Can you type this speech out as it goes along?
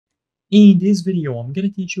In this video, I'm gonna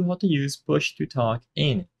teach you how to use push to talk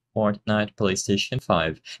in Fortnite PlayStation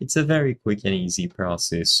 5. It's a very quick and easy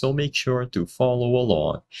process, so make sure to follow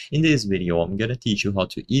along. In this video, I'm gonna teach you how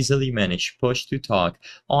to easily manage push to talk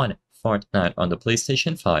on Fortnite on the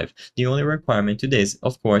PlayStation 5. The only requirement to this,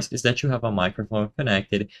 of course, is that you have a microphone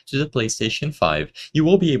connected to the PlayStation 5. You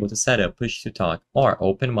will be able to set up push to talk or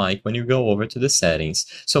open mic when you go over to the settings.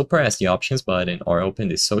 So press the options button or open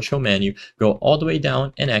the social menu, go all the way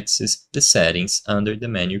down and access the settings under the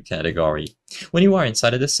menu category. When you are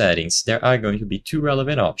inside of the settings, there are going to be two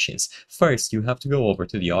relevant options. First, you have to go over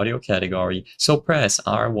to the audio category, so press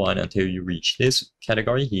R1 until you reach this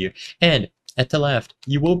category here, and at the left,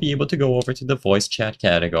 you will be able to go over to the voice chat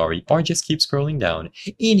category or just keep scrolling down.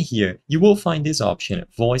 In here, you will find this option,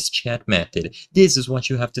 voice chat method. This is what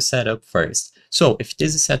you have to set up first. So if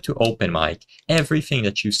this is set to open mic, everything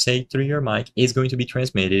that you say through your mic is going to be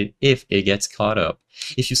transmitted if it gets caught up.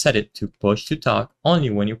 If you set it to push to talk, only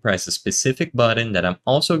when you press a specific button that I'm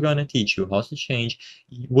also going to teach you how to change,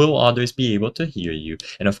 will others be able to hear you.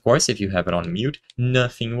 And of course, if you have it on mute,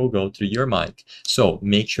 nothing will go through your mic. So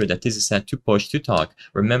make sure that this is set to push to talk.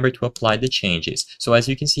 Remember to apply the changes. So as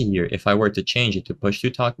you can see here, if I were to change it to push to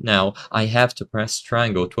talk now, I have to press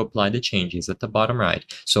triangle to apply the changes at the bottom right.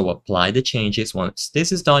 So apply the changes. Once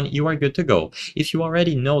this is done, you are good to go. If you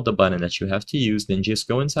already know the button that you have to use, then just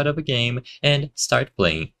go inside of a game and start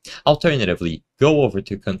playing. Alternatively, go over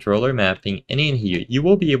to controller mapping, and in here you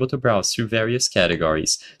will be able to browse through various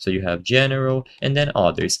categories. So you have general and then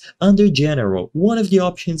others. Under general, one of the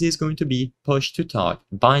options is going to be push to talk,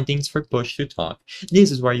 bindings for push to talk.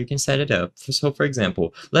 This is where you can set it up. So for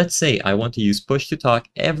example, let's say I want to use push to talk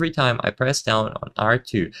every time I press down on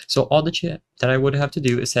R2. So all the chat that I would have to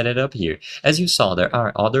do is set it up here. As you saw, there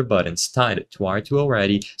are other buttons tied to R2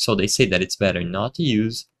 already, so they say that it's better not to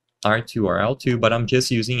use R2 or L2, but I'm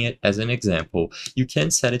just using it as an example. You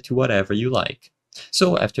can set it to whatever you like.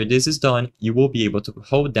 So after this is done, you will be able to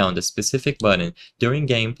hold down the specific button during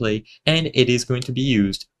gameplay, and it is going to be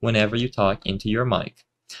used whenever you talk into your mic.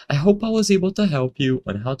 I hope I was able to help you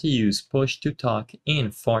on how to use push to talk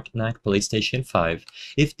in Fortnite PlayStation 5.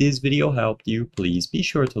 If this video helped you, please be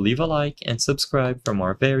sure to leave a like and subscribe for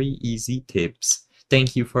more very easy tips.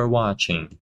 Thank you for watching.